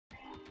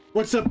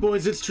What's up,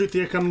 boys? It's Truth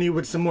here, coming to you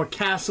with some more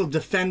Castle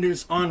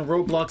Defenders on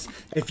Roblox.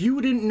 If you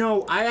didn't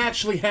know, I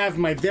actually have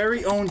my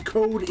very own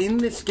code in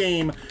this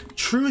game,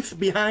 Truth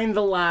Behind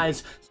the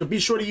Lies. So be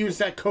sure to use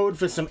that code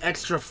for some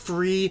extra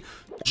free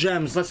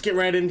gems. Let's get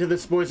right into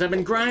this, boys. I've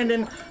been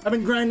grinding a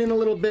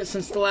little bit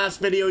since the last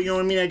video. You know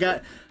what I mean? I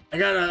got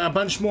a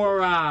bunch more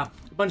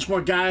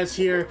guys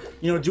here,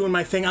 you know, doing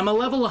my thing. I'm a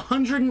level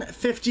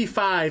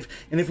 155,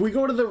 and if we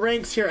go to the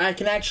ranks here, I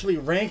can actually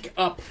rank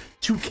up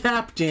to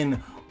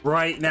captain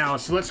right now.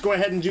 So let's go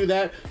ahead and do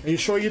that. Are you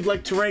sure you'd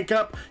like to rank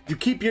up? You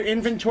keep your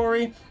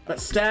inventory, but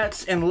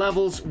stats and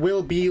levels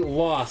will be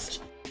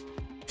lost.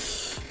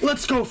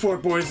 Let's go for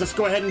it, boys. Let's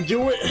go ahead and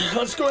do it.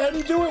 Let's go ahead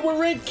and do it. We're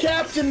ranked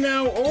captain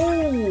now.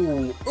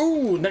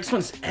 Oh, next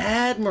one's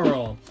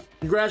Admiral.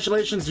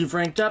 Congratulations, you've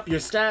ranked up. Your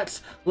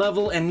stats,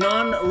 level, and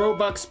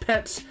non-Robux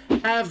pets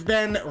have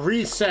been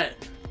reset.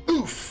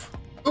 Oof.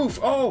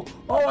 Oh,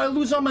 I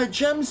lose all my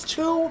gems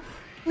too?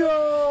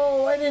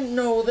 No, I didn't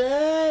know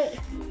that.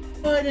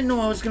 I didn't know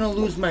I was gonna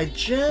lose my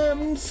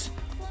gems.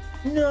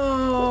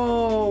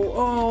 No.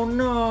 Oh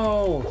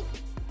no.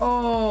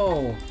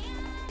 Oh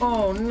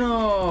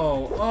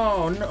no.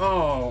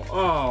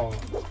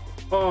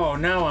 Oh,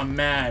 now I'm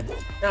mad.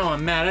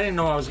 I didn't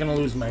know I was gonna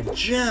lose my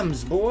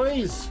gems,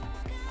 boys.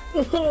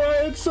 I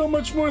had so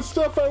much more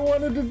stuff I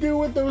wanted to do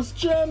with those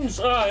gems.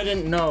 Oh, I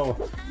didn't know.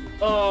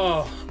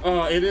 Oh,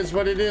 it is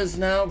what it is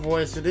now,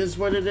 boys. It is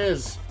what it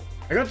is.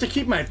 I got to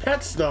keep my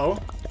pets though.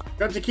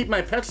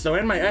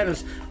 And my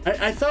items.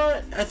 I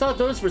thought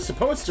those were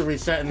supposed to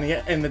reset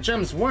and the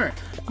gems weren't.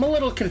 I'm a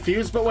little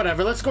confused, but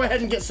whatever. Let's go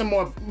ahead and get some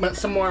more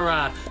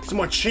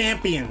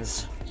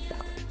champions.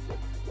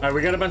 All right,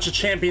 we got a bunch of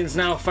champions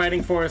now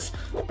fighting for us.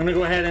 I'm gonna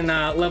go ahead and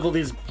level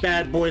these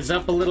bad boys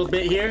up a little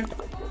bit here.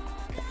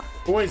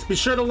 Boys, be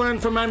sure to learn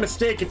from my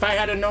mistake. If I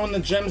had known the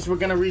gems were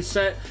gonna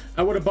reset,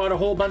 I would have bought a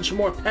whole bunch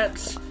more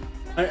pets.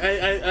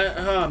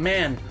 Oh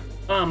man.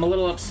 Oh, I'm a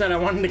little upset. I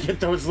wanted to get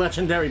those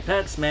legendary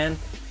pets, man.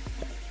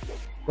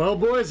 Well,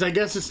 boys, I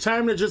guess it's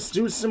time to just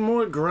do some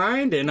more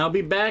grinding. I'll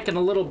be back in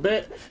a little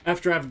bit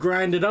after I've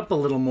grinded up a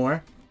little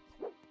more.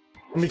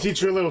 Let me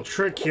teach you a little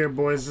trick here,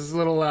 boys. This is a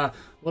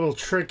little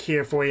trick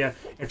here for you.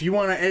 If you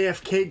want to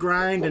AFK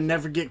grind and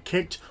never get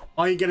kicked,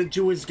 all you gotta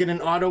do is get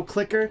an auto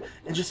clicker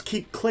and just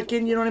keep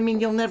clicking. You know what I mean?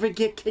 You'll never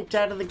get kicked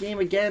out of the game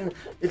again.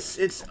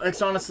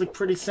 It's honestly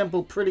pretty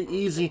simple, pretty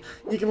easy.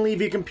 You can leave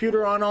your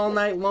computer on all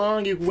night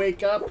long. You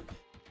wake up,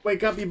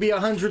 you'd be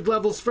 100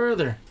 levels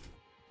further.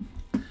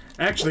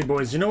 Actually,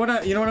 boys, you know what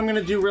I'm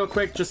gonna do real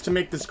quick just to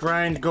make this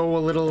grind go a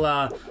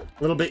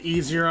little bit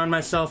easier on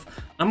myself.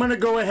 I'm gonna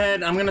go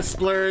ahead. I'm gonna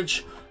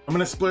splurge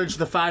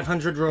the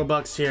 500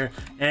 Robux here,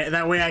 and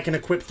that way I can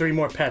equip 3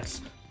 more pets.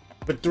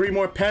 With 3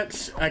 more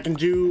pets, I can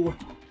do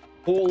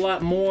a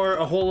lot more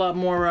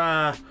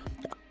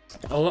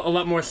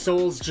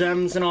souls,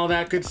 gems, and all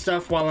that good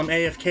stuff while I'm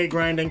AFK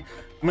grinding.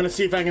 I'm gonna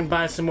see if I can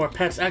buy some more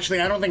pets. Actually,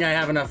 I don't think I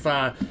have enough.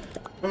 I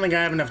don't think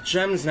I have enough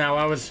gems now.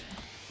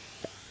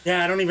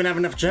 I don't even have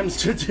enough gems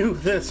to do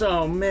this.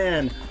 Oh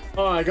man.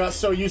 Oh, I got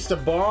so used to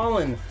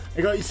balling.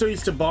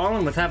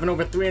 With having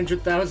over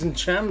 300,000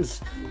 gems.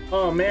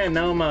 Oh man,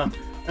 now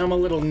I'm a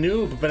little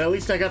noob, but at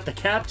least I got the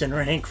captain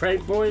rank,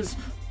 right, boys?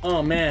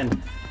 Oh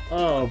man.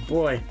 Oh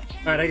boy.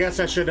 All right, I guess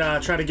I should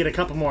try to get a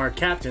couple more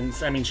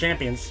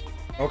champions.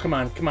 Oh, come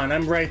on.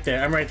 I'm right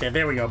there.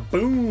 There we go.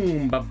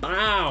 Boom.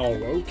 Ba-bow.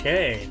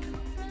 Okay.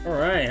 All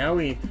right. How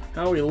we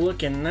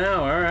looking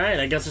now? All right.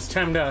 I guess it's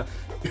time to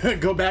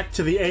go back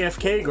to the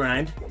AFK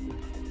grind.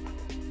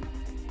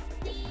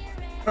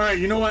 All right,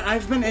 you know what?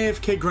 I've been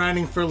AFK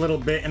grinding for a little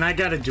bit, and I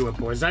gotta do it,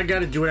 boys. I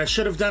gotta do it. I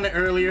should have done it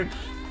earlier,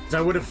 because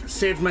I would have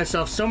saved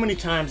myself so many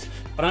times.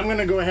 But I'm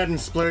gonna go ahead and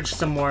splurge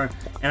some more,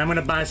 and I'm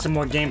gonna buy some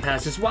more game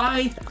passes.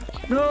 Why?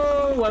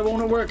 No, why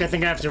won't it work? I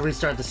think I have to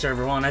restart the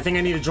server. Hold on. I think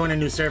I need to join a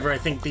new server. I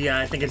think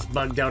it's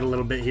bugged out a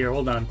little bit here.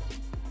 Hold on.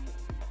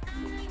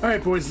 All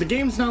right, boys, the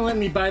game's not letting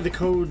me buy the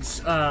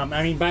codes,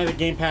 buy the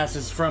game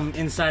passes from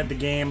inside the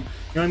game.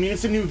 You know what I mean?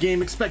 It's a new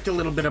game. Expect a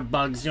little bit of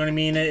bugs. You know what I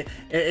mean? It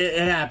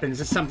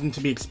happens. It's something to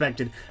be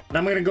expected. But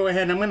I'm going to go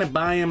ahead and I'm going to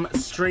buy them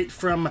straight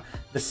from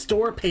the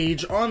store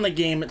page on the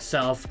game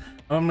itself.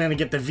 I'm going to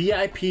get the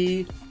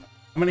VIP.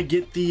 I'm going to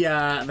get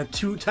the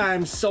 2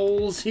 times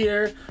souls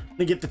here. I'm going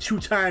to get the 2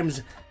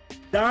 times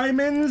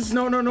diamonds.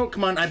 No.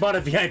 Come on. I bought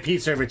a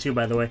VIP server too,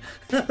 by the way.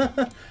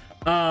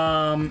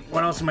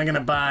 What else am I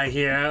gonna buy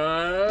here?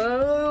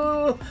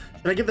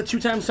 Did I get the 2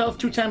 times health,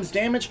 2 times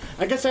damage?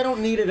 I guess I don't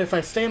need it if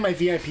I stay in my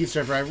VIP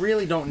server. I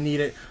really don't need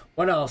it.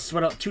 What else?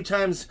 2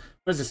 times,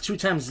 what is this? 2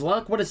 times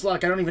luck? What is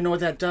luck? I don't even know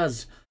what that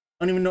does.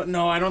 I don't even know.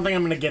 No, I don't think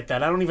I'm gonna get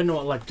that. I don't even know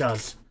what luck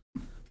does.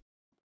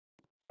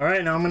 All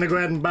right, now I'm gonna go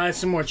ahead and buy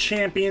some more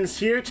champions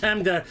here.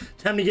 Time to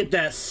get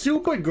that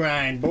super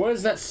grind,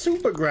 boys. That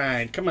super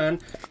grind. Come on.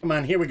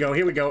 Here we go.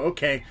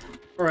 Okay.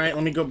 All right,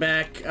 let me go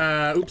back.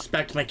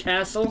 Back to my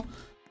castle.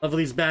 Level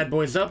these bad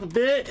boys up a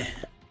bit.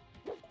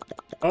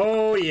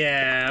 Oh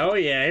yeah.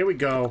 Here we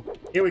go.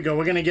 We're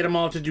gonna get them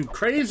all to do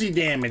crazy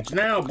damage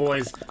now,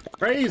 boys.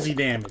 Crazy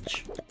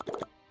damage.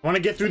 I want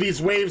to get through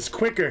these waves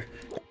quicker.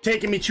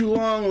 taking me too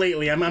long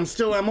lately. I'm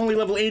only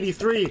level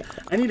 83.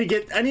 I need to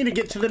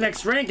get to the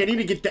next rank. I need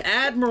to get to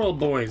Admiral,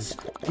 boys.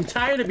 I'm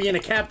tired of being a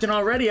captain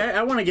already.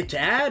 I want to get to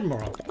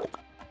Admiral.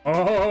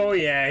 Oh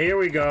yeah, here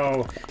we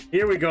go.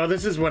 Here we go.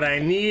 This is what I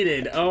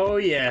needed. Oh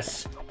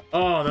yes.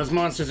 Oh, those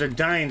monsters are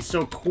dying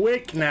so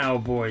quick now,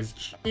 boys.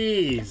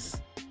 Jeez.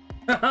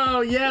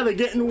 Oh yeah, they're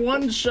getting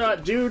one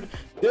shot, dude.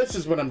 This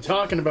is what I'm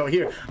talking about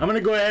here. I'm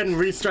gonna go ahead and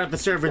restart the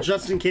server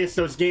just in case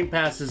those game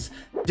passes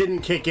didn't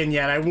kick in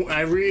yet.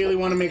 I really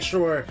want to make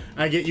sure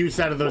I get use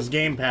out of those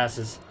game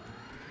passes.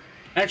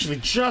 Actually,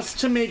 just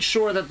to make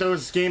sure that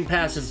those game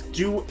passes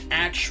do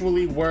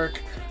actually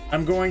work,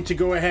 I'm going to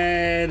go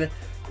ahead...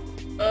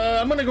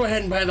 I'm gonna go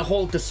ahead and buy the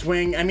Hold to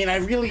Swing. I mean, I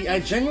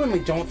genuinely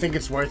don't think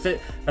it's worth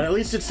it, but at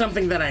least it's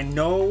something that I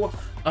know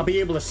I'll be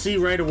able to see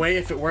right away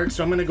if it works,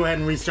 so I'm gonna go ahead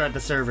and restart the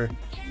server.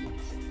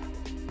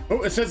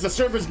 Oh, it says the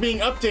server's being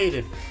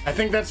updated. I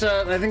think that's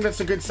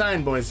a good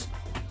sign, boys.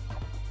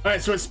 All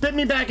right, so it spit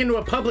me back into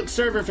a public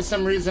server for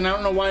some reason. I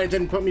don't know why it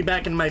didn't put me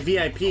back in my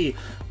VIP,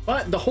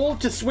 but the Hold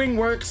to Swing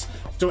works,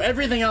 so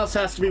everything else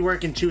has to be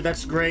working too.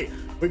 That's great.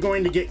 We're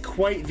going to get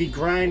quite the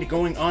grind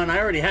going on. I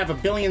already have 1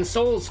 billion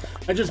souls.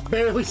 I just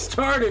barely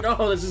started.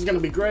 Oh, this is gonna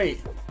be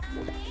great.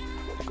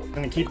 I'm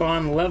gonna keep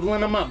on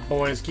leveling them up,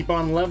 boys. Keep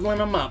on leveling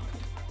them up.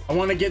 I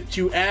want to get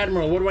to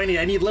Admiral. What do I need?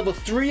 I need level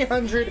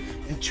 300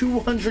 and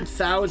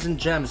 200,000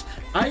 gems.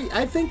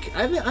 I think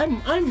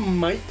I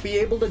might be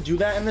able to do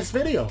that in this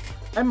video.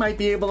 I might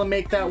be able to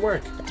make that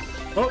work.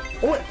 Oh,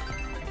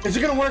 is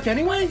it gonna work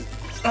anyway?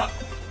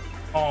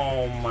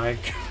 Oh my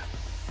god.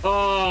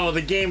 Oh,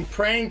 the game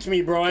pranked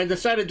me, bro. I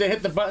decided to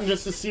hit the button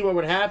just to see what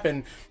would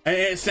happen.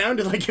 It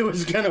sounded like it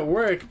was gonna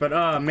work, but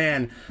oh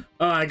man.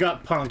 Oh, I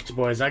got punked,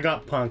 boys. I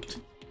got punked.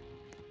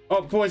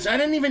 Oh, boys, I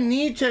didn't even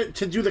need to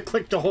do the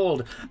click to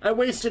hold. I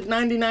wasted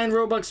 99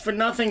 Robux for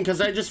nothing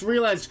because I just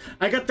realized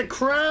I got the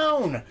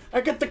crown.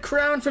 I got the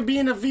crown for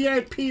being a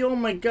VIP. Oh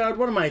my god,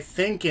 what am I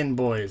thinking,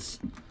 boys?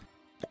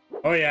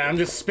 Oh yeah, I'm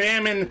just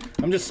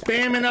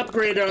spamming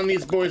upgrade on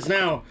these boys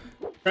now.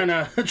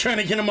 Trying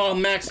to get them all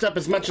maxed up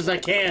as much as I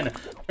can.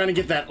 Trying to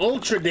get that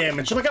ultra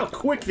damage. Look how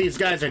quick these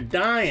guys are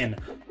dying.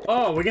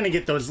 Oh, we're gonna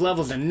get those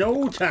levels in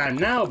no time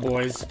now,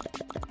 boys.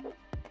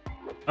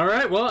 All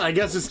right, well, I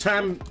guess it's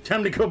time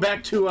to go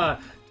back to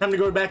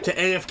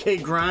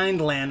AFK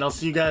grind land. I'll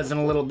see you guys in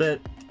a little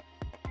bit.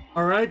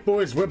 All right,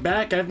 boys, we're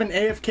back. I've been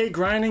AFK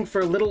grinding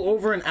for a little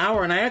over an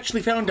hour, and I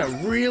actually found a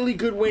really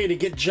good way to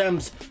get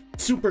gems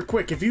super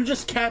quick. If you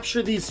just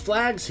capture these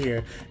flags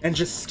here and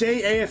just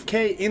stay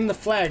AFK in the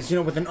flags, you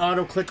know, with an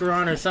auto clicker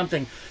on or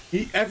something,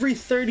 every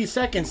 30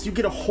 seconds you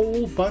get a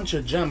whole bunch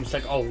of gems,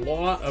 like a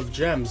lot of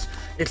gems.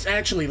 It's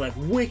actually like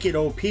wicked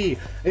OP.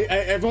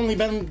 I've only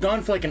been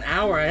gone for like an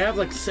hour. I have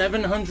like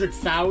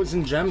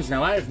 700,000 gems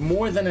now. I have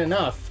more than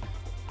enough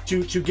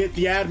to get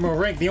the Admiral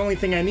rank. The only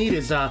thing I need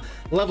is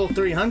level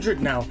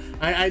 300 now.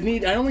 I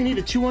only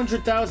needed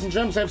 200,000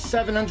 gems. I have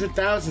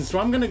 700,000, so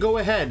I'm gonna go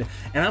ahead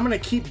and I'm gonna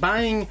keep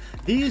buying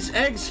these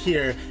eggs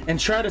here and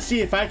try to see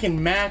if I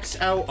can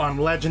max out on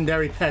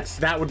legendary pets.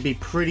 That would be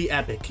pretty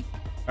epic.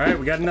 All right,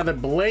 we got another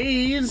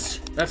blaze.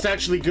 That's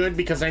actually good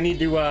because I need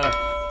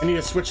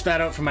to switch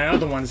that out for my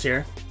other ones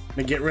here. I'm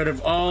gonna get rid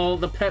of all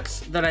the pets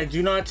that I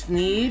do not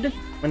need.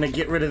 I'm gonna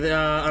get rid of the,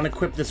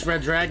 unequip this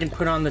red dragon,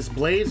 put on this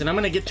blaze, and I'm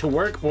gonna get to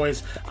work,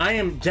 boys. I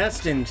am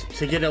destined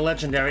to get a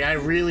legendary. I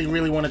really,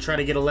 really want to try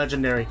to get a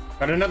legendary.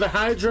 Got another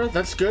Hydra.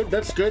 That's good.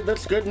 That's good.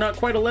 That's good. Not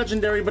quite a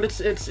legendary, but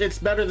it's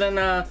better than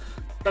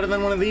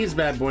one of these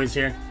bad boys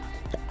here.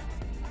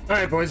 All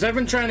right, boys. I've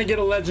been trying to get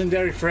a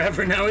legendary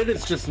forever now. It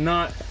is just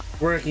not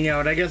working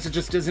out. I guess it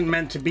just isn't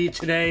meant to be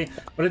today,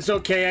 but it's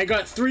okay. I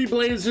got 3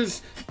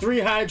 blazes, 3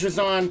 hydras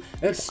on.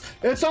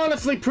 It's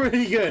honestly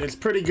pretty good. It's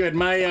pretty good.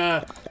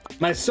 My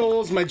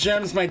souls, my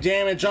gems, my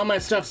damage, all my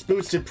stuff's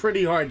boosted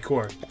pretty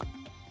hardcore.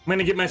 I'm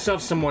gonna get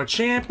myself some more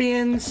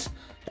champions.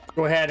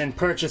 Go ahead and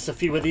purchase a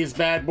few of these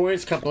bad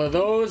boys, couple of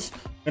those.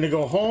 I'm gonna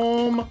go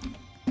home.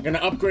 I'm gonna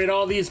upgrade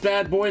all these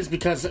bad boys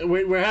because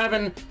we're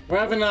having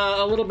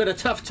a little bit of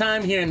tough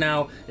time here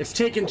now. It's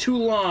taking too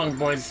long,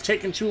 boys. It's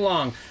taking too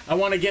long. I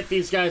want to get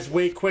these guys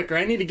way quicker.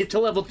 I need to get to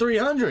level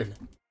 300.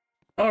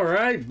 All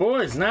right,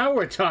 boys. Now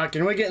we're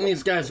talking. We're getting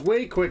these guys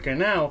way quicker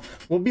now.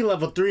 We'll be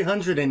level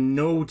 300 in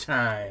no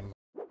time.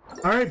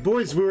 All right,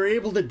 boys. We were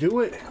able to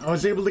do it. I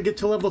was able to get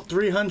to level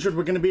 300.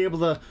 We're gonna be able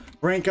to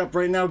rank up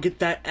right now. Get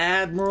that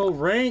Admiral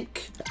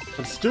rank.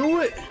 Let's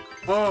do it.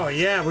 Oh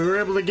yeah, we were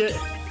able to get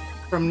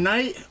from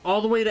Knight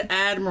all the way to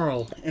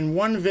Admiral in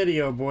one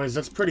video, boys.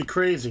 That's pretty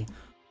crazy.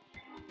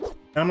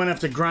 I'm gonna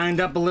have to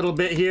grind up a little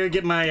bit here,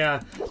 get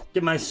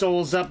my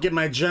souls up, get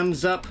my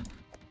gems up.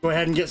 Go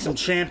ahead and get some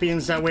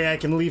champions. That way I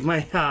can leave my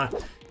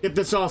get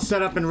this all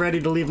set up and ready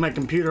to leave my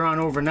computer on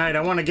overnight.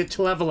 I want to get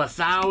to level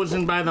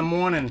 1,000 by the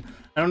morning.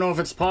 I don't know if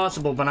it's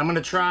possible, but I'm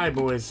gonna try,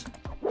 boys.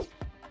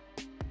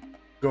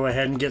 Go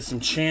ahead and get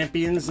some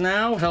champions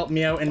now. Help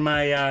me out in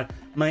my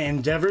my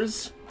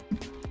endeavors.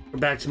 Go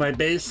back to my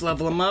base,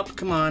 level them up.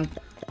 Come on.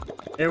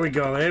 There we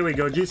go. There we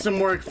go. Do some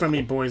work for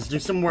me, boys. Do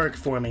some work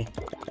for me.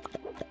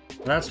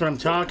 That's what I'm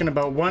talking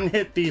about. One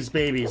hit these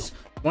babies.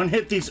 One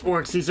hit these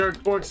orcs. These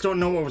orcs don't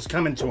know what was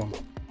coming to them.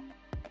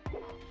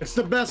 It's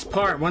the best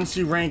part. Once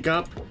you rank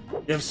up,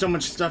 you have so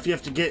much stuff you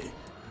have to get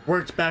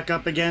worked back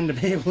up again to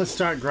be able to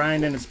start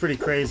grinding. It's pretty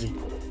crazy.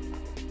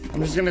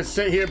 I'm just gonna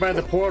sit here by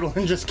the portal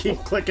and just keep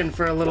clicking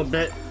for a little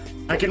bit.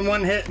 I can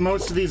one-hit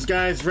most of these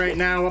guys right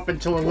now up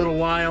until a little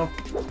while.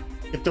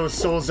 Get those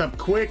souls up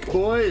quick,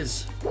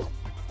 boys.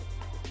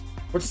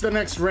 What's the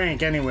next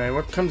rank anyway?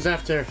 What comes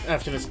after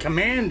this?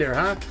 Commander,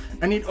 huh?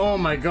 I need, oh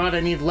my god, I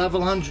need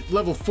level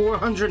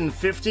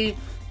 450,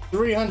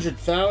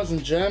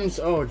 300,000 gems.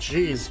 Oh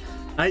geez.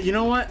 You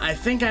know what? I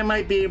think I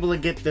might be able to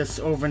get this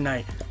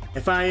overnight.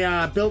 If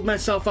I build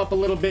myself up a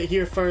little bit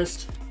here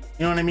first,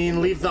 you know what I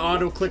mean? Leave the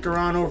auto clicker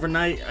on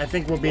overnight. I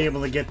think we'll be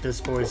able to get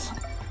this, boys.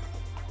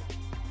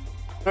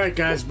 Alright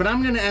guys, but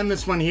I'm going to end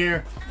this one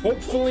here.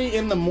 Hopefully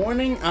in the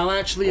morning, I'll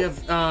actually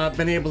have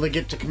been able to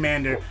get to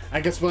Commander.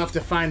 I guess we'll have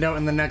to find out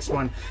in the next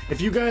one.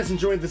 If you guys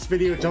enjoyed this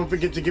video, don't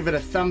forget to give it a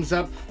thumbs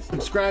up.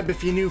 Subscribe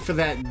if you're new for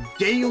that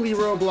daily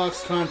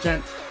Roblox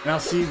content. And I'll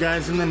see you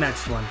guys in the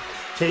next one.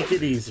 Take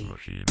it easy.